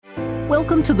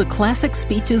Welcome to the Classic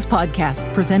Speeches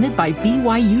podcast presented by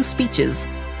BYU Speeches,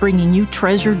 bringing you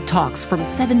treasured talks from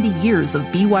 70 years of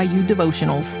BYU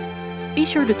devotionals. Be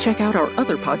sure to check out our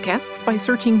other podcasts by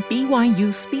searching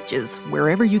BYU Speeches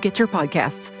wherever you get your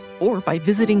podcasts, or by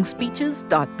visiting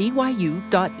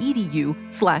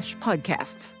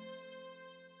speeches.byu.edu/podcasts.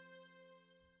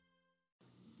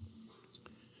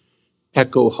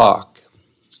 Echo Hawk.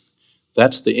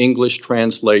 That's the English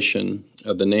translation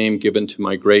of the name given to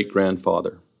my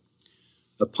great-grandfather,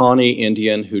 a Pawnee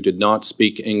Indian who did not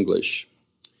speak English.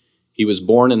 He was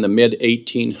born in the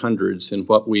mid-1800s in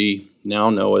what we now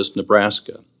know as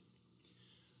Nebraska.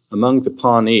 Among the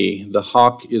Pawnee, the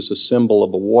hawk is a symbol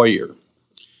of a warrior.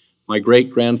 My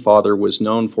great-grandfather was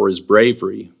known for his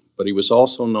bravery, but he was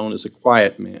also known as a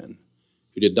quiet man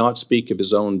who did not speak of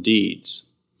his own deeds.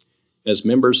 As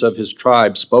members of his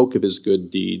tribe spoke of his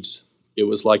good deeds, it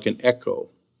was like an echo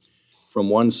from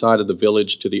one side of the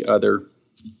village to the other.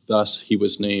 Thus, he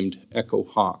was named Echo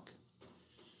Hawk.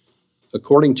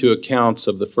 According to accounts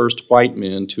of the first white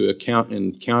men to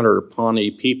encounter Pawnee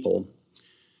people,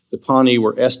 the Pawnee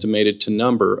were estimated to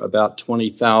number about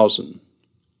 20,000.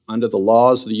 Under the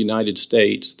laws of the United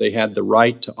States, they had the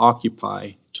right to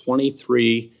occupy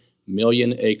 23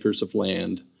 million acres of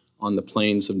land on the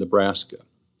plains of Nebraska.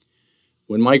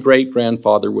 When my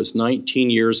great-grandfather was 19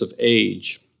 years of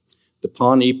age, the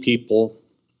Pawnee people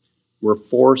were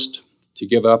forced to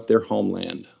give up their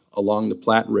homeland along the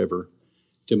Platte River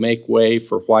to make way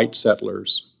for white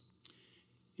settlers.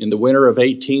 In the winter of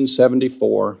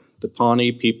 1874, the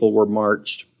Pawnee people were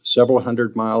marched several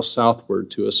hundred miles southward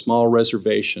to a small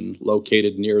reservation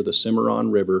located near the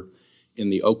Cimarron River in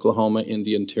the Oklahoma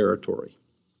Indian Territory.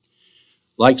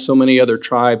 Like so many other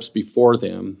tribes before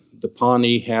them, the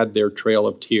Pawnee had their Trail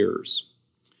of Tears.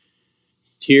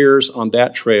 Tears on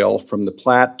that trail from the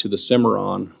Platte to the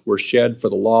Cimarron were shed for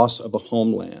the loss of a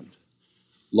homeland,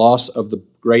 loss of the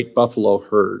great buffalo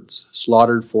herds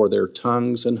slaughtered for their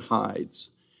tongues and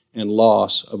hides, and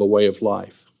loss of a way of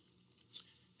life.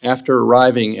 After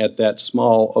arriving at that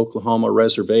small Oklahoma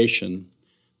reservation,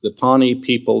 the Pawnee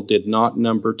people did not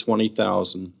number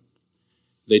 20,000.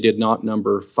 They did not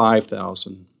number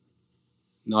 5,000,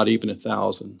 not even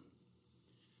 1,000.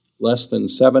 Less than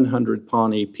 700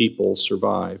 Pawnee people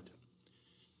survived.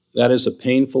 That is a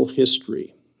painful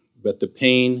history, but the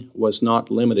pain was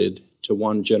not limited to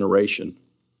one generation.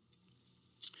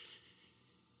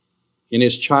 In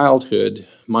his childhood,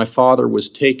 my father was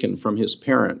taken from his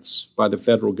parents by the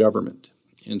federal government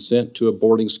and sent to a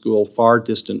boarding school far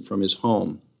distant from his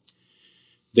home.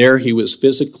 There he was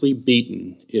physically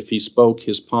beaten if he spoke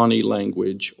his Pawnee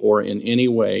language or in any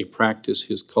way practiced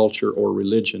his culture or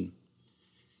religion.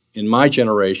 In my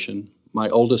generation, my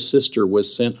oldest sister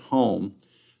was sent home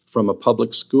from a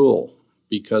public school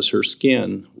because her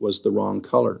skin was the wrong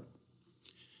color.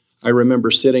 I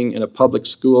remember sitting in a public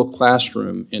school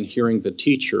classroom and hearing the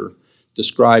teacher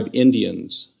describe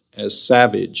Indians as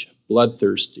savage,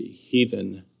 bloodthirsty,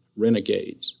 heathen,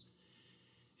 renegades.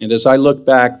 And as I look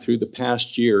back through the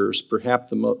past years, perhaps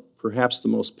the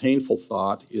most painful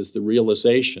thought is the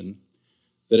realization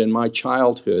that in my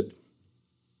childhood,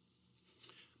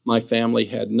 my family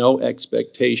had no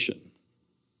expectation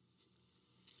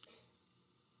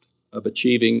of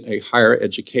achieving a higher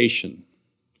education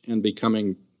and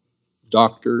becoming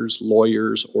doctors,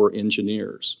 lawyers, or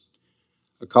engineers.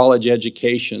 A college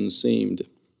education seemed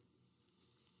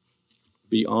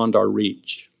beyond our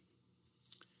reach.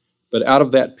 But out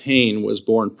of that pain was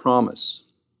born promise.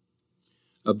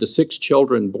 Of the 6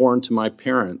 children born to my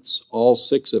parents, all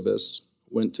 6 of us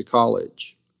went to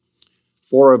college.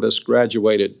 4 of us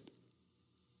graduated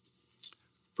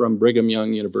from Brigham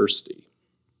Young University.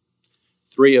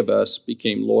 3 of us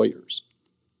became lawyers.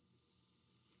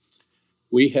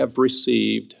 We have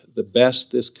received the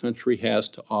best this country has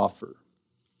to offer,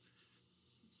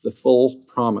 the full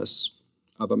promise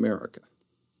of America.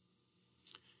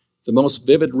 The most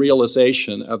vivid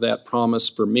realization of that promise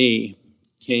for me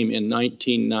came in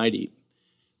 1990.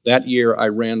 That year, I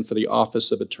ran for the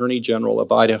office of Attorney General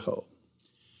of Idaho.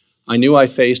 I knew I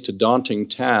faced a daunting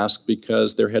task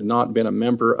because there had not been a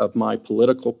member of my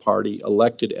political party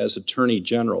elected as Attorney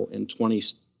General in 20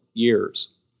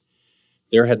 years.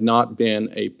 There had not been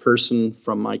a person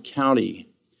from my county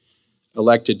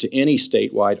elected to any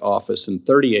statewide office in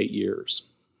 38 years.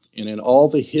 And in all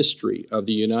the history of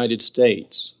the United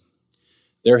States,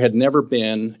 there had never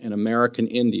been an American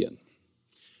Indian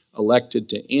elected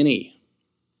to any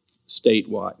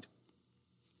statewide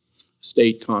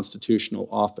state constitutional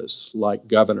office like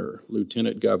governor,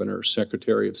 lieutenant governor,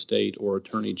 secretary of state, or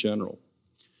attorney general.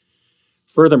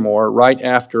 Furthermore, right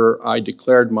after I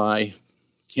declared my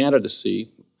candidacy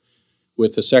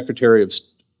with the Secretary of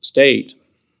State,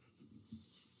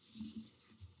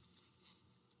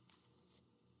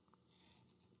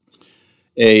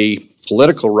 a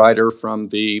political writer from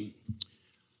the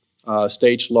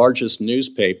state's largest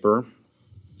newspaper,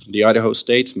 the Idaho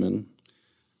Statesman,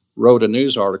 wrote a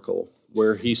news article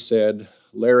where he said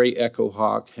Larry Echo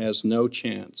Hawk has no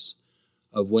chance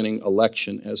of winning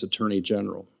election as Attorney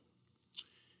General.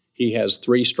 He has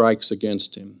 3 strikes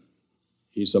against him.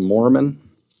 He's a Mormon,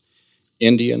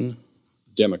 Indian,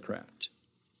 Democrat.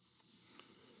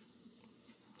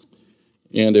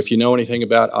 And if you know anything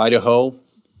about Idaho,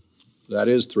 that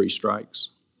is 3 strikes.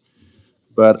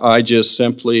 But I just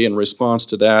simply, in response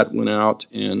to that, went out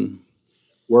and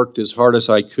worked as hard as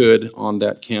I could on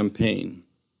that campaign.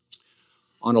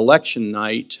 On election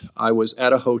night, I was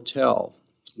at a hotel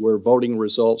where voting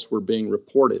results were being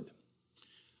reported.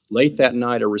 Late that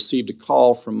night, I received a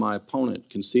call from my opponent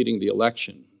conceding the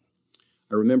election.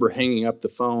 I remember hanging up the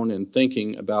phone and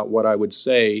thinking about what I would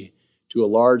say to a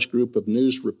large group of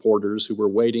news reporters who were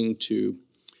waiting to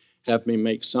have me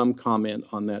make some comment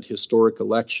on that historic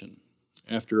election.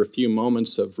 After a few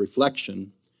moments of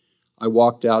reflection, I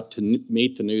walked out to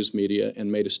meet the news media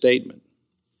and made a statement.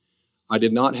 I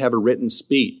did not have a written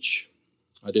speech.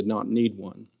 I did not need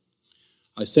one.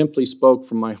 I simply spoke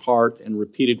from my heart and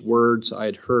repeated words I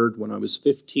had heard when I was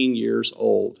 15 years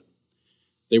old.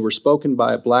 They were spoken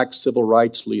by a black civil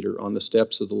rights leader on the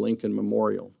steps of the Lincoln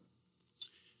Memorial.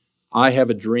 I have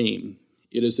a dream.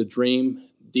 It is a dream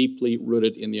deeply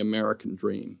rooted in the American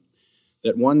dream,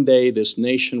 that one day this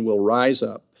nation will rise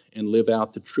up and live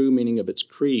out the true meaning of its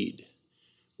creed.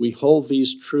 We hold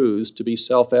these truths to be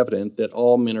self-evident that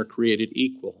all men are created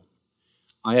equal.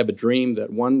 I have a dream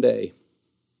that one day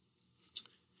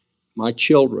my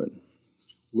children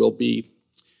will be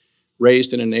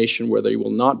raised in a nation where they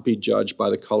will not be judged by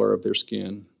the color of their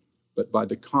skin, but by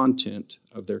the content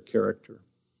of their character.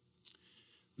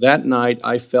 That night,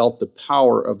 I felt the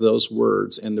power of those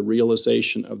words and the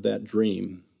realization of that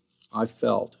dream. I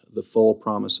felt the full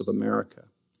promise of America.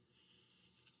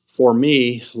 For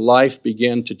me, life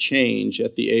began to change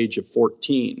at the age of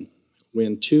 14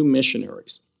 when 2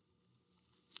 missionaries,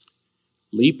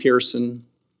 Lee Pearson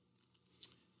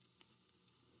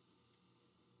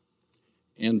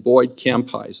and Boyd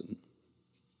Camphisen,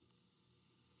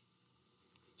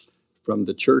 from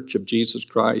the Church of Jesus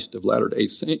Christ of Latter-day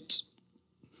Saints,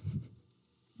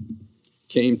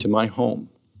 came to my home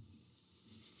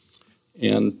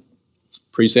and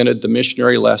presented the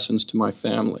missionary lessons to my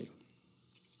family.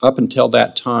 Up until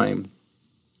that time,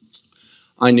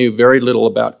 I knew very little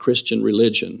about Christian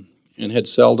religion and had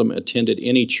seldom attended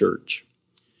any church.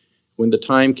 When the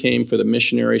time came for the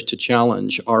missionaries to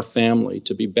challenge our family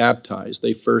to be baptized,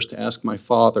 they first asked my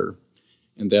father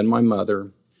and then my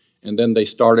mother, and then they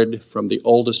started from the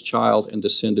oldest child and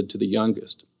descended to the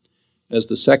youngest. As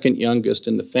the second youngest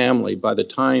in the family, by the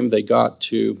time they got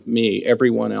to me,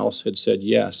 everyone else had said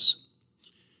yes.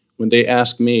 When they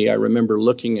asked me, I remember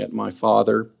looking at my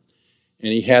father,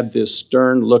 and he had this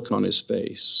stern look on his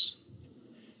face,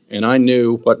 and I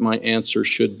knew what my answer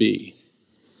should be.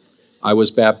 I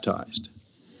was baptized.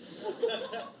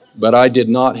 But I did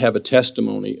not have a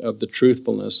testimony of the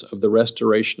truthfulness of the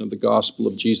restoration of the gospel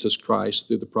of Jesus Christ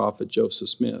through the prophet Joseph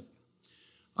Smith.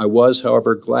 I was,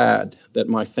 however, glad that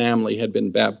my family had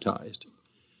been baptized.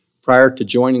 Prior to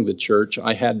joining the church,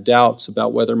 I had doubts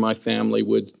about whether my family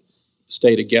would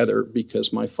stay together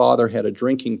because my father had a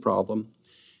drinking problem,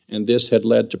 and this had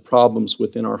led to problems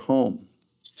within our home.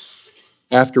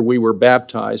 After we were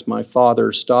baptized, my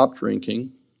father stopped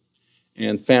drinking,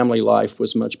 and family life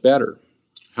was much better.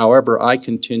 However, I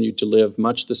continued to live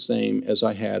much the same as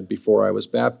I had before I was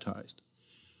baptized.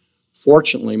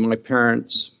 Fortunately, my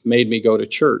parents made me go to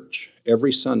church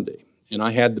every Sunday, and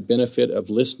I had the benefit of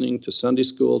listening to Sunday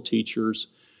school teachers,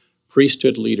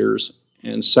 priesthood leaders,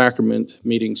 and sacrament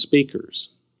meeting speakers.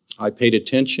 I paid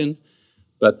attention,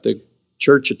 but the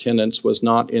church attendance was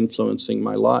not influencing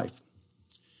my life.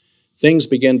 Things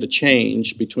began to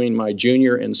change between my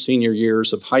junior and senior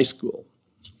years of high school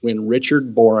when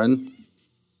Richard Boren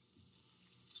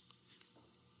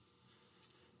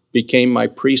became my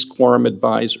priest quorum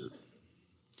advisor.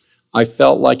 I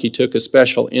felt like he took a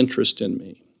special interest in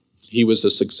me. He was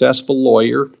a successful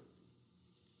lawyer,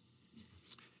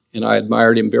 and I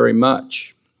admired him very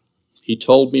much. He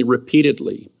told me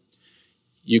repeatedly,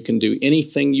 "You can do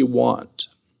anything you want.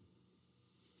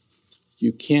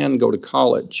 You can go to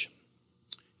college,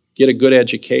 get a good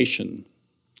education,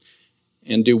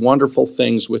 and do wonderful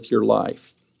things with your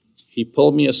life." He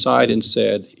pulled me aside and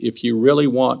said, "If you really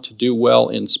want to do well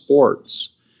in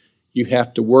sports, you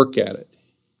have to work at it.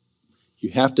 You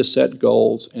have to set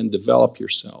goals and develop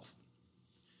yourself.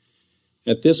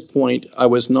 At this point, I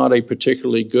was not a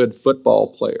particularly good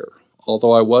football player.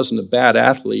 Although I wasn't a bad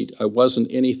athlete, I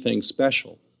wasn't anything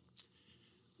special.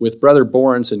 With Brother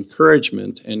Boren's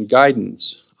encouragement and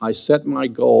guidance, I set my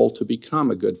goal to become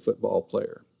a good football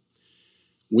player.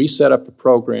 We set up a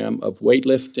program of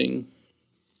weightlifting,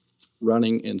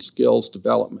 running, and skills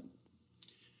development.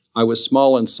 I was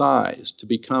small in size. To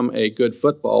become a good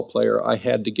football player, I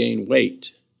had to gain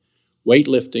weight.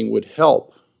 Weightlifting would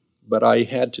help, but I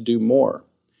had to do more.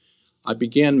 I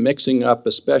began mixing up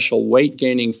a special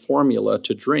weight-gaining formula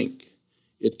to drink.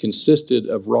 It consisted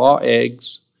of raw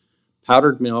eggs,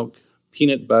 powdered milk,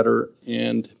 peanut butter,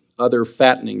 and other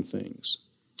fattening things.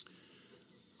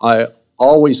 I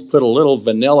always put a little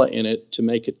vanilla in it to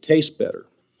make it taste better.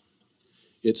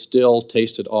 It still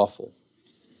tasted awful.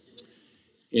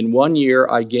 In 1 year,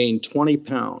 I gained 20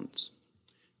 pounds.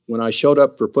 When I showed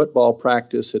up for football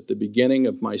practice at the beginning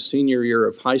of my senior year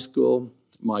of high school,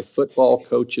 my football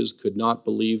coaches could not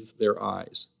believe their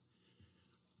eyes.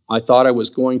 I thought I was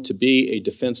going to be a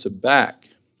defensive back,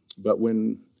 but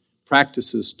when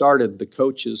practices started, the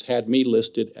coaches had me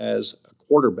listed as a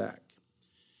quarterback.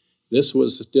 This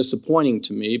was disappointing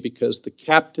to me because the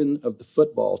captain of the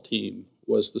football team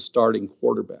was the starting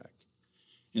quarterback,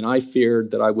 and I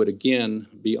feared that I would again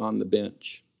be on the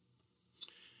bench.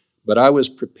 But I was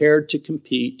prepared to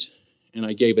compete, and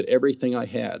I gave it everything I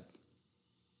had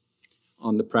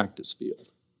on the practice field.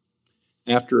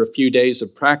 After a few days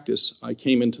of practice, I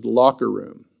came into the locker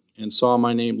room and saw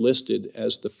my name listed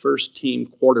as the first team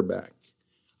quarterback.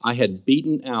 I had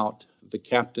beaten out the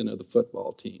captain of the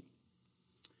football team.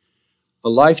 A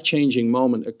life-changing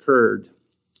moment occurred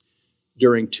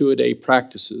during two-a-day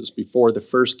practices before the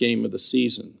first game of the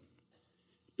season.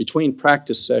 Between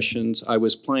practice sessions, I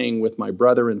was playing with my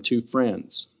brother and two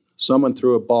friends. Someone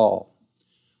threw a ball.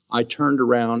 I turned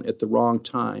around at the wrong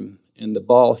time, and the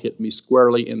ball hit me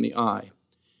squarely in the eye.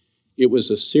 It was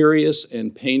a serious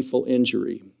and painful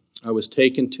injury. I was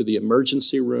taken to the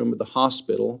emergency room of the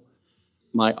hospital.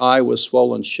 My eye was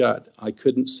swollen shut. I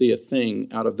couldn't see a thing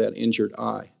out of that injured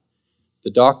eye.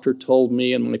 The doctor told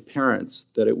me and my parents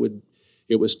that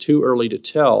it was too early to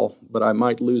tell, but I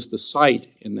might lose the sight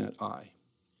in that eye.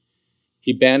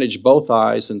 He bandaged both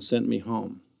eyes and sent me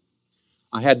home.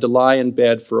 I had to lie in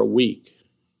bed for a week.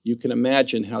 You can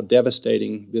imagine how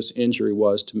devastating this injury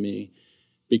was to me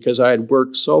because I had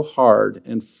worked so hard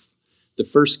and the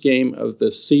first game of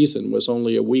the season was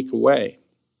only a week away.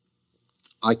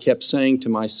 I kept saying to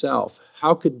myself,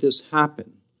 how could this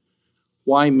happen?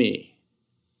 Why me?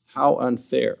 How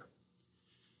unfair.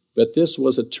 But this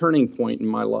was a turning point in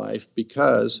my life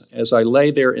because as I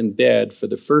lay there in bed for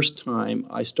the first time,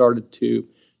 I started to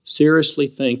seriously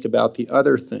think about the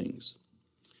other things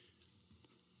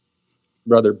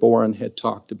Brother Boren had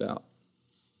talked about.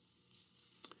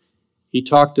 He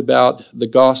talked about the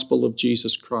gospel of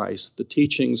Jesus Christ, the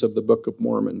teachings of the Book of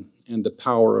Mormon, and the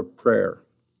power of prayer.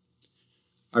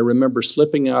 I remember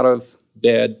slipping out of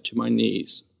bed to my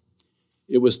knees.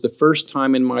 It was the first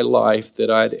time in my life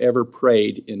that I'd ever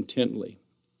prayed intently.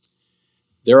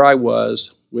 There I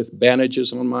was, with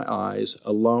bandages on my eyes,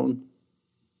 alone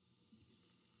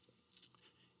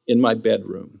in my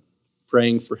bedroom,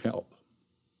 praying for help.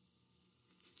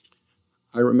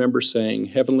 I remember saying,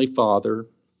 Heavenly Father,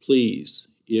 please,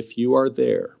 if you are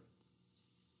there,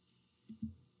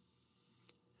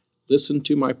 listen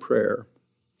to my prayer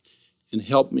and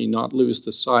help me not lose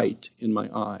the sight in my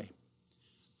eye.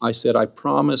 I said, I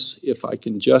promise if I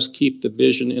can just keep the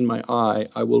vision in my eye,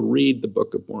 I will read the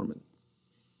Book of Mormon,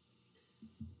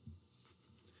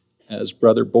 as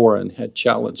Brother Boren had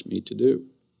challenged me to do.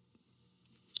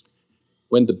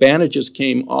 When the bandages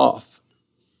came off,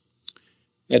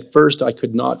 at first I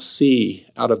could not see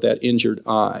out of that injured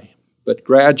eye, but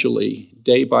gradually,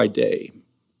 day by day,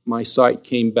 my sight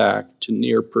came back to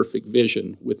near perfect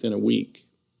vision within a week.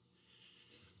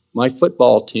 My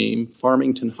football team,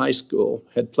 Farmington High School,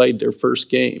 had played their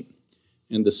first game,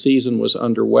 and the season was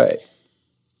underway.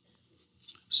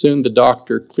 Soon the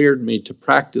doctor cleared me to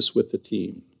practice with the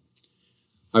team.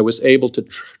 I was able to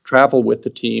travel with the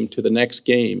team to the next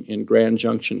game in Grand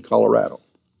Junction, Colorado.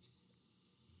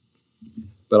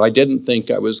 But I didn't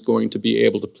think I was going to be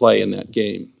able to play in that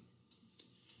game.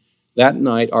 That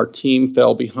night, our team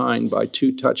fell behind by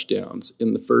 2 touchdowns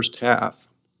in the first half.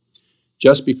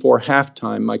 Just before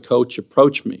halftime, my coach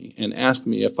approached me and asked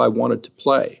me if I wanted to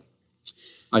play.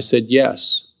 I said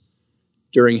yes.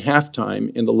 During halftime,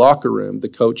 in the locker room, the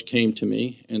coach came to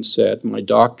me and said my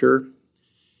doctor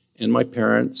and my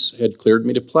parents had cleared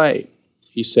me to play.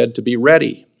 He said to be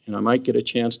ready, and I might get a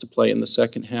chance to play in the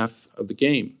second half of the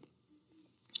game.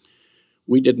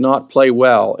 We did not play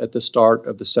well at the start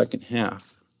of the second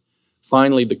half.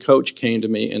 Finally, the coach came to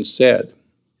me and said,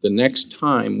 "The next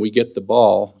time we get the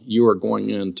ball, you are going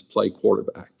in to play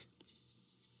quarterback."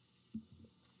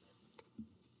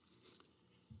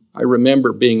 I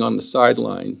remember being on the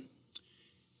sideline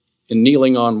and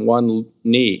kneeling on one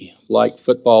knee like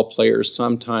football players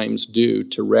sometimes do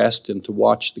to rest and to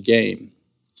watch the game.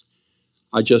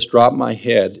 I just dropped my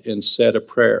head and said a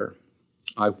prayer.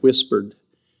 I whispered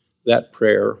that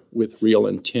prayer with real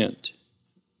intent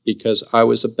because I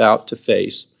was about to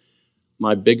face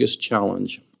my biggest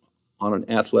challenge on an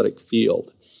athletic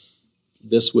field.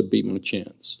 This would be my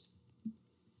chance.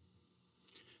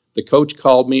 The coach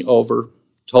called me over,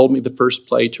 told me the first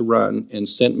play to run, and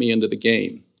sent me into the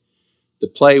game. The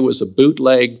play was a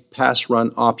bootleg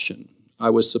pass-run option.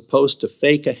 I was supposed to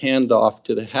fake a handoff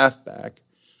to the halfback,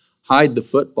 hide the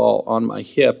football on my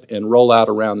hip, and roll out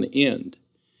around the end.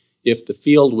 If the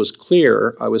field was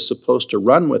clear, I was supposed to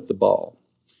run with the ball.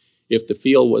 If the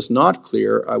field was not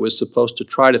clear, I was supposed to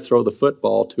try to throw the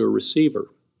football to a receiver.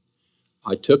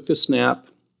 I took the snap,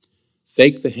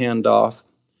 faked the handoff,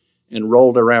 and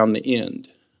rolled around the end.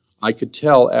 I could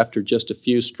tell after just a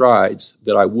few strides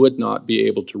that I would not be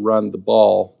able to run the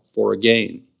ball for a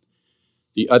gain.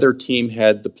 The other team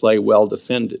had the play well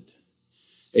defended.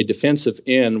 A defensive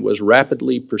end was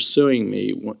rapidly pursuing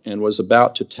me and was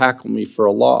about to tackle me for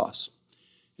a loss.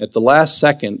 At the last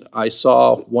second, I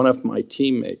saw one of my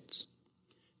teammates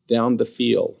down the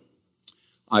field.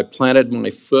 I planted my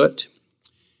foot,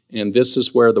 and this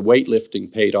is where the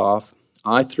weightlifting paid off.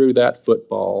 I threw that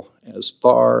football as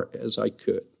far as I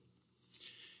could.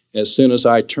 As soon as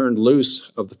I turned loose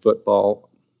of the football,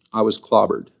 I was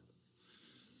clobbered.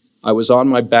 I was on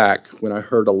my back when I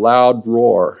heard a loud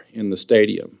roar in the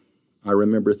stadium. I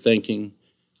remember thinking,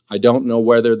 I don't know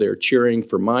whether they're cheering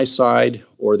for my side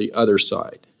or the other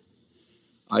side.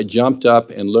 I jumped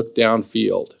up and looked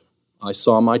downfield. I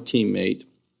saw my teammate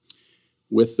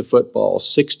with the football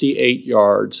 68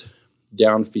 yards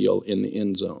downfield in the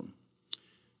end zone.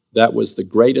 That was the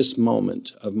greatest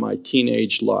moment of my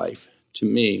teenage life. To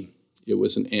me, it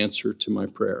was an answer to my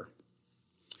prayer.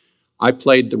 I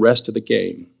played the rest of the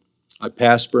game. I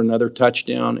passed for another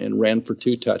touchdown and ran for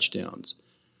 2 touchdowns.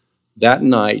 That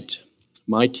night,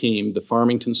 my team, the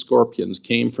Farmington Scorpions,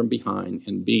 came from behind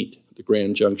and beat the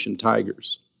Grand Junction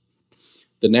Tigers.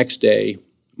 The next day,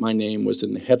 my name was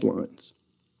in the headlines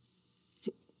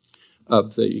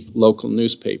of the local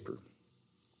newspaper.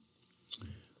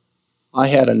 I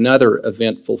had another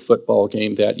eventful football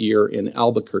game that year in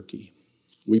Albuquerque.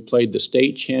 We played the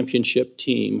state championship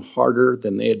team harder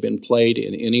than they had been played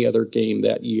in any other game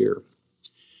that year.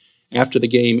 After the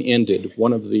game ended,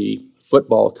 one of the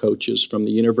football coaches from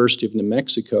the University of New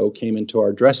Mexico came into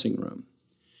our dressing room.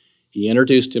 He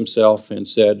introduced himself and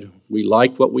said, "We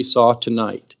like what we saw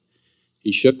tonight."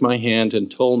 He shook my hand and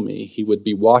told me he would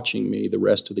be watching me the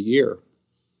rest of the year.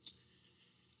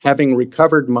 Having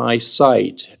recovered my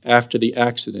sight after the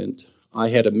accident, I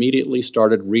had immediately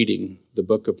started reading the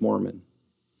Book of Mormon.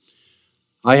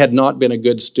 I had not been a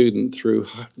good student through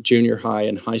junior high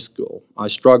and high school. I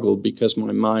struggled because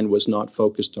my mind was not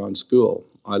focused on school.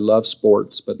 I love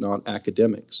sports, but not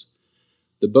academics.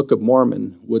 The Book of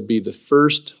Mormon would be the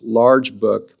first large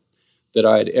book that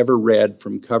I had ever read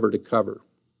from cover to cover.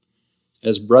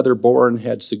 As Brother Bourne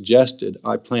had suggested,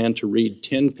 I planned to read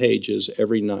 10 pages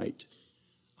every night.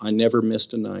 I never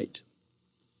missed a night.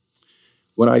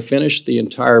 When I finished the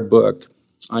entire book,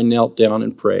 I knelt down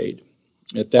and prayed.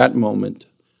 At that moment,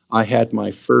 I had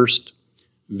my first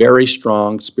very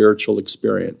strong spiritual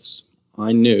experience.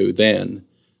 I knew then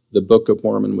the Book of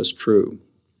Mormon was true.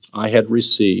 I had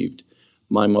received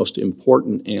my most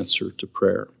important answer to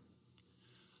prayer.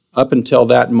 Up until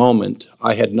that moment,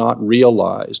 I had not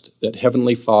realized that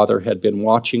Heavenly Father had been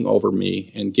watching over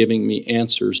me and giving me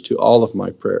answers to all of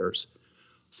my prayers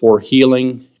for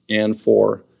healing and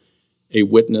for a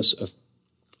witness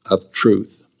of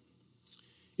truth.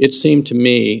 It seemed to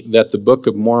me that the Book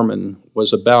of Mormon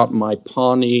was about my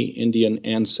Pawnee Indian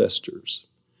ancestors.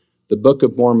 The Book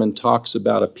of Mormon talks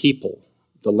about a people,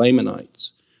 the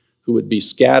Lamanites, who would be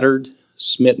scattered,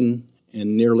 smitten,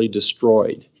 and nearly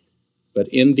destroyed. But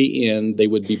in the end, they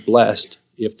would be blessed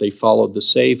if they followed the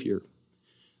Savior.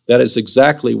 That is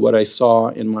exactly what I saw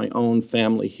in my own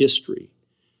family history.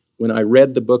 When I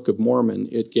read the Book of Mormon,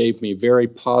 it gave me very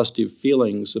positive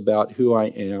feelings about who I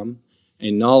am,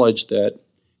 a knowledge that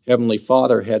Heavenly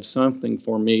Father had something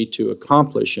for me to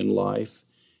accomplish in life,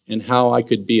 and how I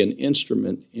could be an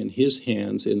instrument in His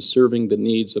hands in serving the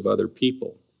needs of other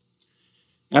people.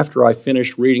 After I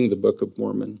finished reading the Book of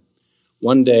Mormon,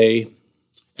 one day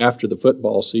After the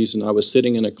football season, I was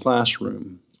sitting in a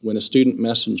classroom when a student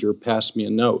messenger passed me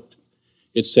a note.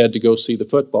 It said to go see the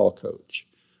football coach.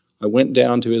 I went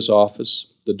down to his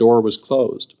office. The door was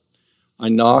closed. I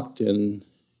knocked and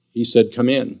he said, "Come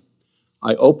in."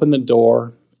 I opened the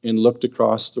door and looked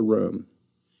across the room.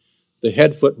 The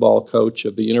head football coach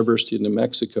of the University of New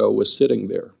Mexico was sitting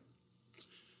there.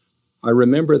 I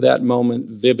remember that moment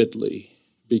vividly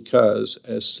because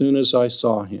as soon as I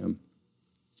saw him,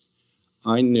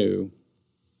 I knew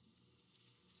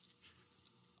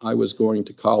I was going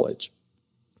to college.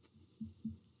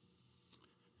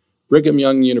 Brigham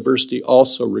Young University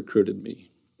also recruited me,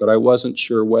 but I wasn't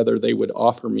sure whether they would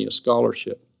offer me a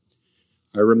scholarship.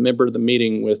 I remember the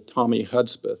meeting with Tommy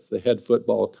Hudspeth, the head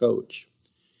football coach.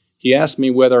 He asked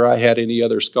me whether I had any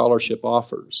other scholarship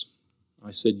offers. I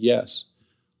said, yes,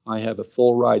 I have a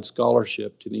full ride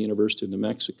scholarship to the University of New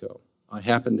Mexico. I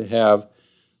happened to have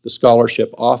the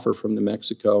scholarship offer from New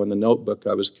Mexico in the notebook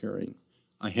I was carrying.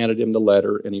 I handed him the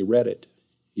letter and he read it.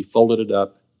 He folded it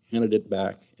up, handed it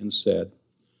back, and said,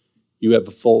 "You have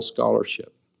a full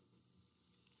scholarship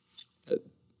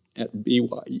at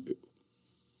BYU."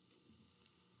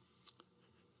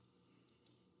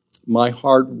 My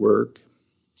hard work,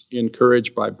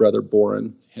 encouraged by Brother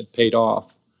Boren, had paid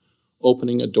off,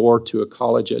 opening a door to a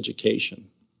college education.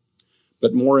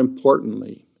 But more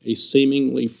importantly, a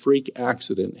seemingly freak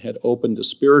accident had opened a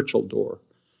spiritual door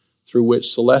through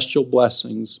which celestial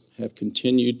blessings have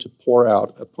continued to pour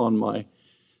out upon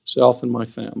myself and my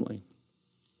family.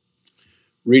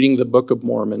 Reading the Book of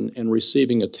Mormon and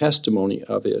receiving a testimony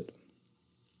of it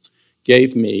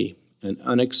gave me an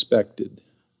unexpected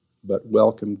but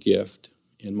welcome gift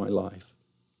in my life.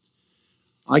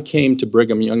 I came to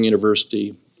Brigham Young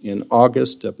University in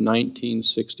August of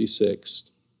 1966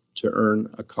 to earn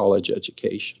a college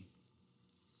education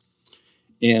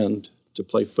and to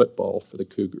play football for the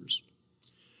Cougars.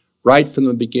 Right from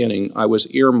the beginning, I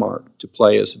was earmarked to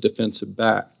play as a defensive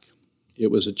back.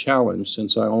 It was a challenge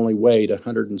since I only weighed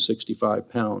 165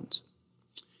 pounds.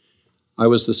 I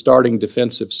was the starting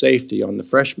defensive safety on the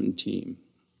freshman team.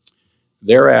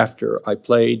 Thereafter, I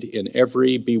played in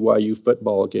every BYU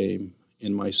football game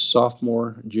in my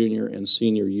sophomore, junior, and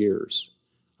senior years.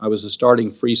 I was a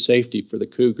starting free safety for the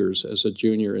Cougars as a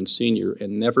junior and senior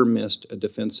and never missed a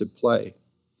defensive play.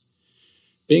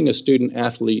 Being a student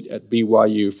athlete at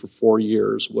BYU for 4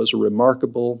 years was a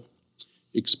remarkable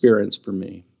experience for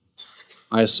me.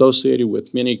 I associated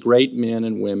with many great men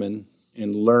and women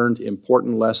and learned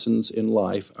important lessons in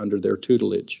life under their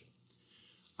tutelage.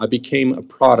 I became a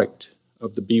product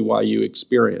of the BYU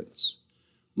experience.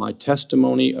 My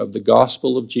testimony of the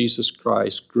gospel of Jesus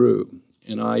Christ grew,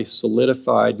 and I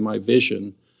solidified my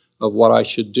vision of what I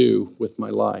should do with my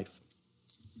life.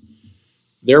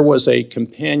 There was a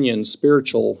companion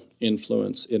spiritual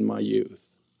influence in my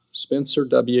youth. Spencer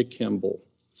W. Kimball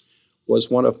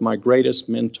was one of my greatest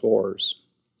mentors.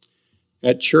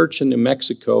 At church in New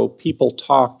Mexico, people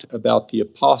talked about the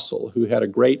apostle who had a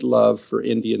great love for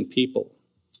Indian people.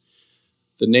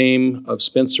 The name of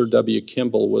Spencer W.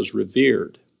 Kimball was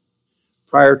revered.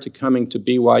 Prior to coming to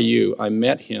BYU, I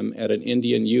met him at an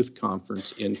Indian youth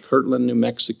conference in Kirtland, New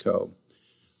Mexico,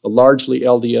 a largely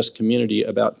LDS community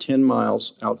about 10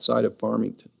 miles outside of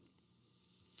Farmington.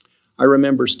 I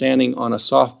remember standing on a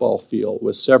softball field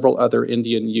with several other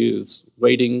Indian youths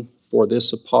waiting for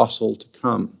this apostle to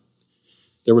come.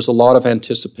 There was a lot of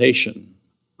anticipation.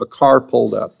 A car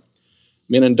pulled up.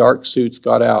 Men in dark suits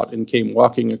got out and came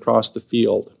walking across the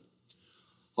field.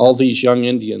 All these young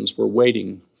Indians were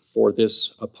waiting for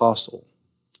this apostle.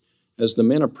 As the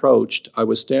men approached, I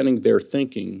was standing there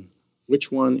thinking,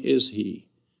 which one is he?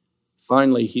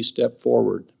 Finally, he stepped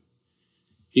forward.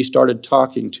 He started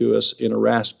talking to us in a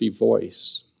raspy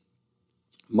voice.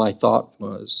 My thought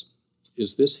was,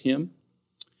 is this him?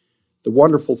 The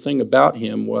wonderful thing about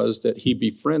him was that he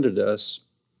befriended us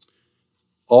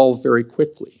all very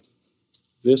quickly.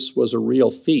 This was a real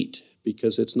feat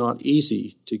because it's not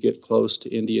easy to get close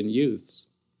to Indian youths.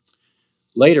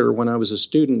 Later, when I was a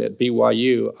student at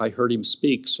BYU, I heard him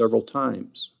speak several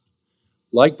times.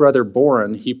 Like Brother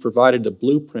Boren, he provided a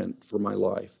blueprint for my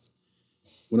life.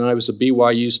 When I was a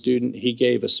BYU student, he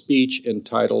gave a speech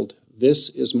entitled, "This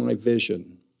is My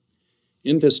Vision."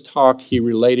 In this talk, he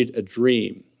related a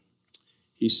dream.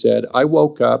 He said, "I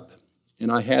woke up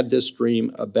and I had this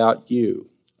dream about you,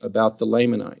 about the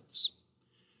Lamanites.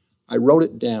 I wrote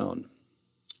it down.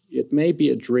 It may be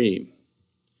a dream.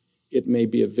 It may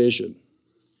be a vision.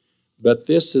 But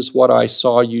this is what I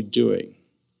saw you doing."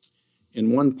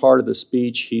 In one part of the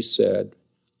speech, he said,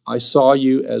 "I saw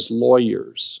you as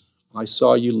lawyers. I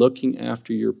saw you looking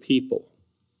after your people.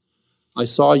 I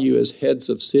saw you as heads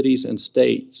of cities and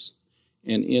states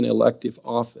and in elective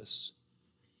office.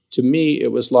 To me,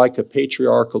 it was like a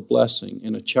patriarchal blessing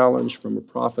and a challenge from a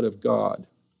prophet of God.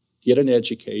 Get an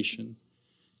education,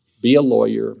 be a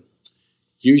lawyer,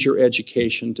 use your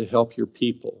education to help your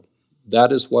people.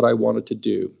 That is what I wanted to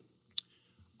do.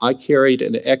 I carried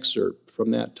an excerpt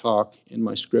from that talk in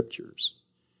my scriptures.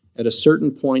 At a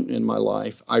certain point in my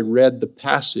life, I read the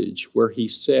passage where he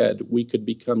said we could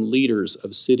become leaders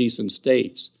of cities and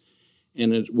states,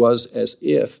 and it was as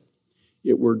if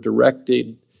it were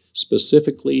directed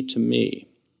specifically to me.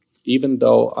 Even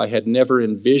though I had never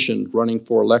envisioned running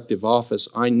for elective office,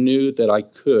 I knew that I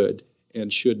could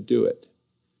and should do it.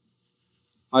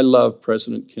 I love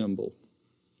President Kimball.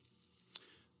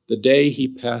 The day he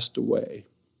passed away,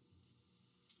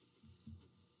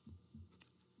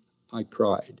 I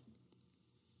cried.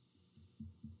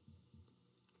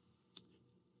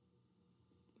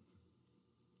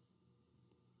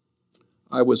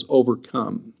 I was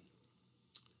overcome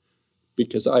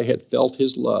because I had felt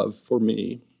his love for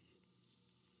me.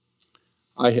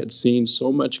 I had seen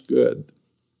so much good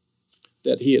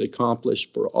that he had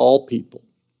accomplished for all people.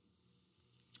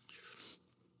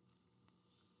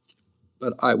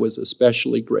 But I was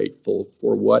especially grateful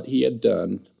for what he had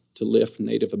done to lift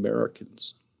Native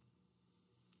Americans.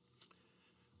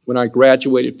 When I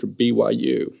graduated from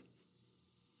BYU,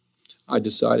 I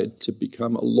decided to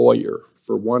become a lawyer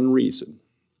for one reason: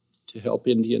 to help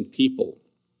Indian people.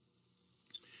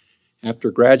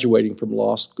 After graduating from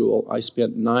law school, I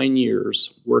spent 9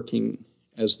 years working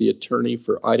as the attorney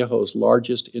for Idaho's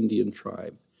largest Indian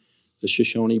tribe, the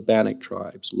Shoshone-Bannock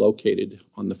tribes, located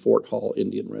on the Fort Hall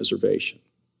Indian Reservation.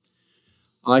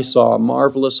 I saw a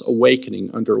marvelous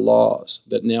awakening under laws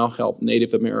that now help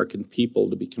Native American people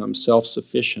to become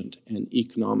self-sufficient and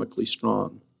economically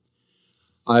strong.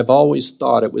 I've always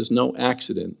thought it was no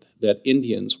accident that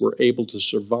Indians were able to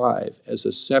survive as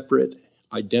a separate,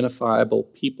 identifiable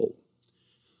people.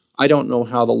 I don't know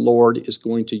how the Lord is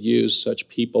going to use such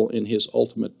people in his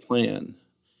ultimate plan,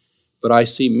 but I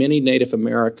see many Native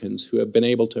Americans who have been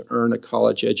able to earn a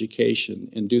college education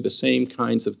and do the same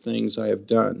kinds of things I have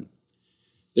done.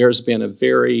 There has been a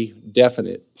very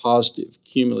definite, positive,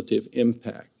 cumulative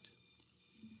impact.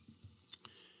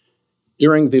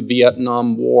 During the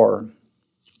Vietnam War,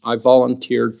 I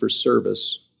volunteered for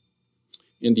service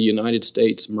in the United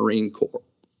States Marine Corps.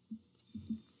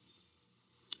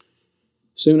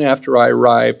 Soon after I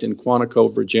arrived in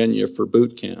Quantico, Virginia for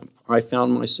boot camp, I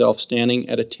found myself standing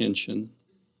at attention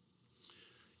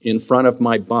in front of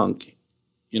my bunk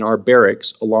in our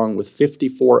barracks along with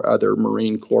 54 other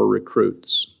Marine Corps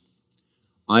recruits.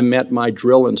 I met my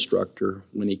drill instructor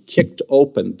when he kicked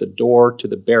open the door to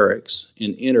the barracks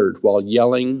and entered while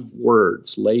yelling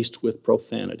words laced with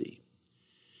profanity.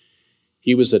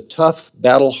 He was a tough,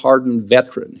 battle-hardened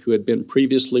veteran who had been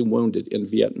previously wounded in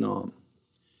Vietnam.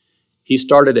 He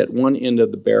started at one end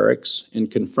of the barracks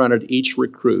and confronted each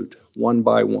recruit one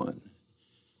by one.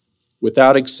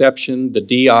 Without exception, the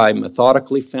DI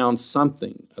methodically found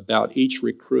something about each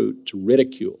recruit to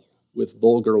ridicule with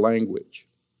vulgar language.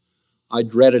 I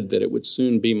dreaded that it would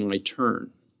soon be my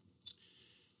turn.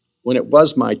 When it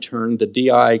was my turn, the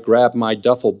DI grabbed my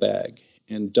duffel bag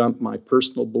and dumped my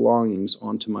personal belongings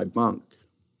onto my bunk.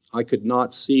 I could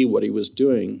not see what he was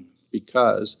doing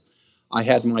because I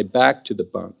had my back to the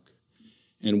bunk,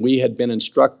 and we had been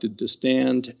instructed to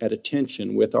stand at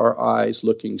attention with our eyes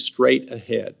looking straight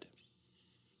ahead.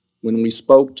 When we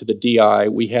spoke to the DI,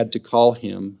 we had to call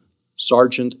him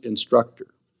Sergeant Instructor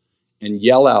and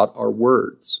yell out our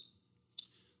words.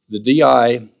 The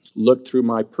DI looked through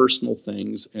my personal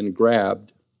things and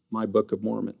grabbed my Book of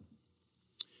Mormon.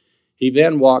 He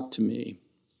then walked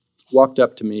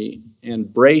up to me and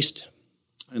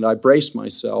I braced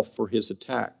myself for his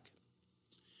attack.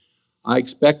 I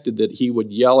expected that he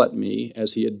would yell at me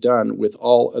as he had done with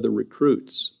all other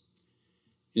recruits.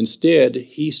 Instead,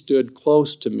 he stood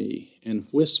close to me and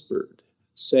whispered,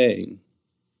 saying,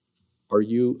 "Are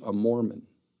you a Mormon?"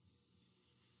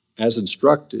 As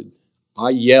instructed,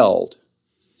 I yelled,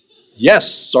 "Yes,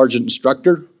 Sergeant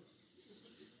Instructor."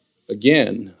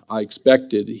 Again, I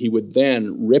expected he would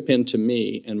then rip into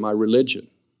me and my religion.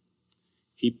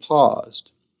 He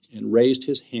paused and raised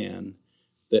his hand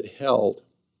that held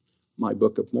my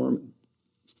Book of Mormon.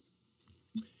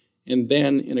 And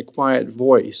then, in a quiet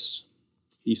voice,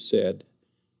 he said,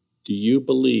 "Do you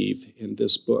believe in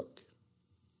this book?"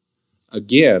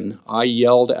 Again, I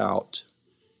yelled out,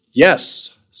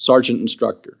 "Yes, Sergeant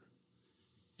Instructor."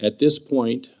 At this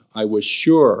point, I was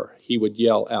sure he would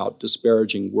yell out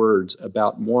disparaging words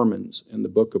about Mormons and the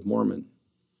Book of Mormon.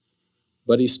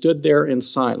 But he stood there in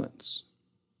silence.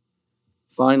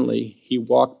 Finally, he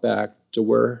walked back to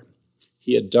where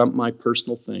he had dumped my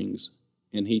personal things,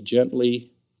 and he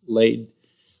gently laid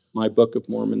my Book of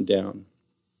Mormon down.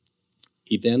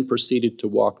 He then proceeded to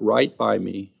walk right by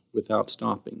me without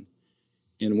stopping,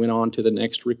 and went on to the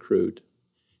next recruit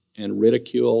and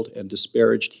ridiculed and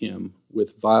disparaged him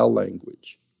with vile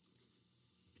language.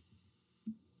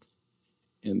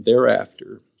 And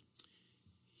thereafter,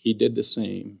 he did the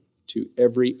same to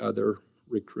every other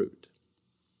recruit.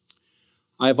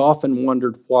 I have often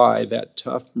wondered why that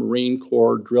tough Marine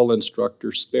Corps drill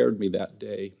instructor spared me that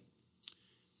day,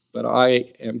 but I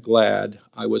am glad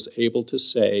I was able to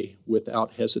say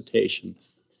without hesitation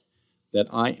that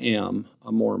I am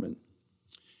a Mormon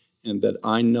and that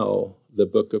I know the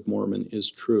Book of Mormon is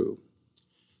true.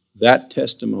 That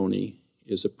testimony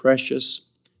is a precious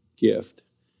gift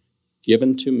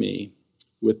given to me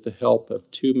with the help of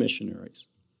 2 missionaries,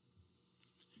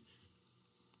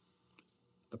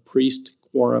 a priest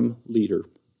quorum leader,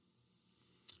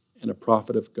 and a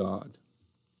prophet of God.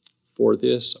 For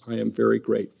this, I am very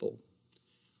grateful.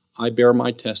 I bear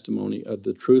my testimony of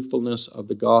the truthfulness of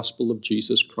the gospel of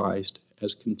Jesus Christ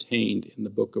as contained in the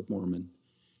Book of Mormon,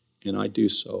 and I do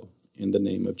so in the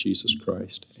name of Jesus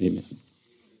Christ. Amen.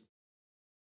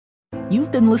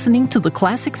 You've been listening to the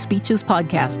Classic Speeches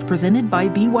podcast presented by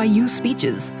BYU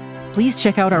Speeches. Please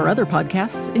check out our other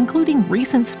podcasts, including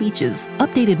recent speeches,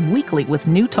 updated weekly with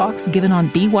new talks given on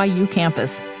BYU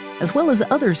campus, as well as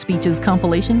other speeches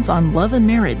compilations on love and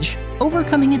marriage,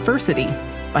 overcoming adversity,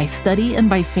 by study and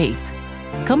by faith.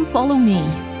 Come follow me,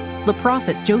 the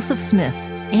prophet Joseph Smith,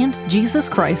 and Jesus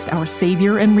Christ, our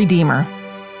Savior and Redeemer.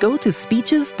 Go to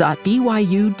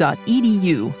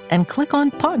speeches.byu.edu and click on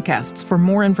podcasts for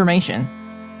more information.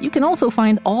 You can also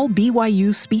find all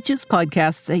BYU Speeches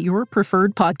podcasts at your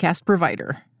preferred podcast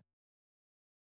provider.